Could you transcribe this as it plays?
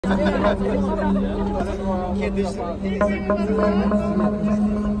Yeah,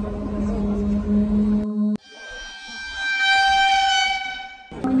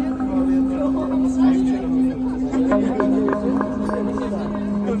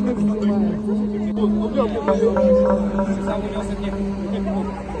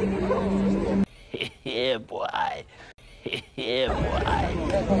 boy. Yeah, boy.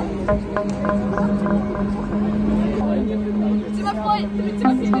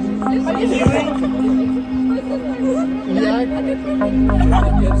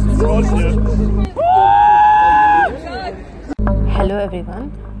 Hello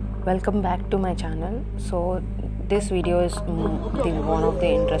everyone, welcome back to my channel. So this video is one of the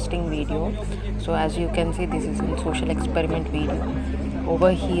interesting video. So as you can see, this is a social experiment video.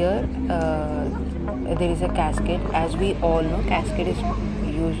 Over here there is a casket. As we all know, casket is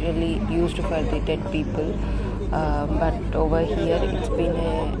usually used for the dead people, but over here it's been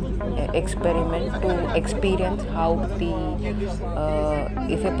a experiment to experience how the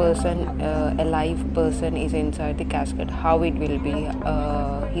if a person, a live person is inside the casket, how it will be.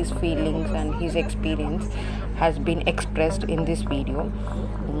 His feelings and his experience has been expressed in this video.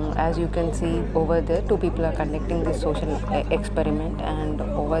 As you can see over there, two people are conducting this social experiment, and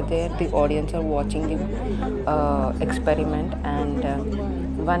over there the audience are watching the experiment. And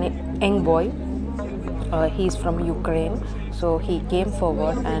one young boy, he's from Ukraine, so he came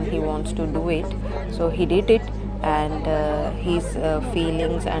forward and he wants to do it. So he did it, and his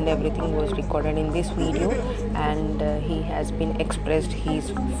feelings and everything was recorded in this video, and he has been expressed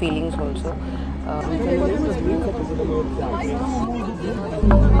his feelings also.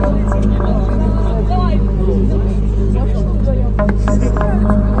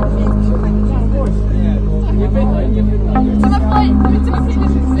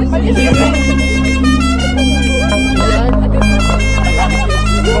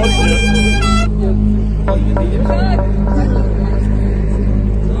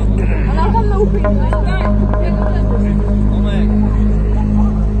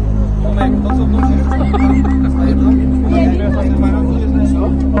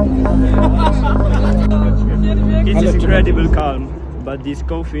 It's incredible calm, but this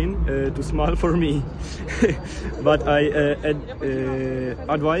coffin too small for me. But I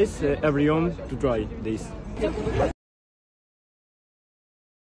advise everyone to try this.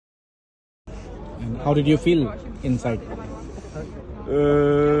 And how did you feel inside?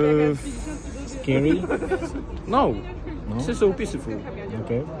 Scary? No, this is so peaceful.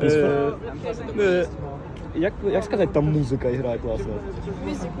 Okay. Peaceful? Jak сказать, там музыка играет классно?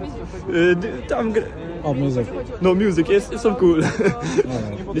 Там... Oh, music. No, music, yes, it's so cool.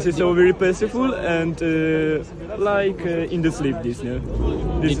 This is so very peaceful and like in the sleep, this, yeah?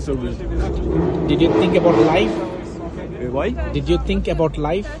 This is so good. Did you think about life? Why? Did you think about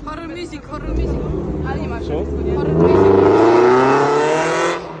life? Horror music, horror music. So? Horror music.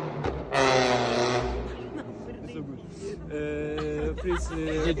 So good. Please...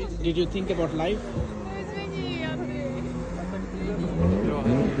 Did you think about life?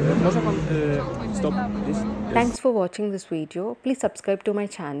 Stop this. Thanks for watching this video. Please subscribe to my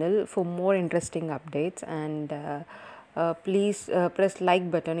channel for more interesting updates, and please press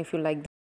like button if you like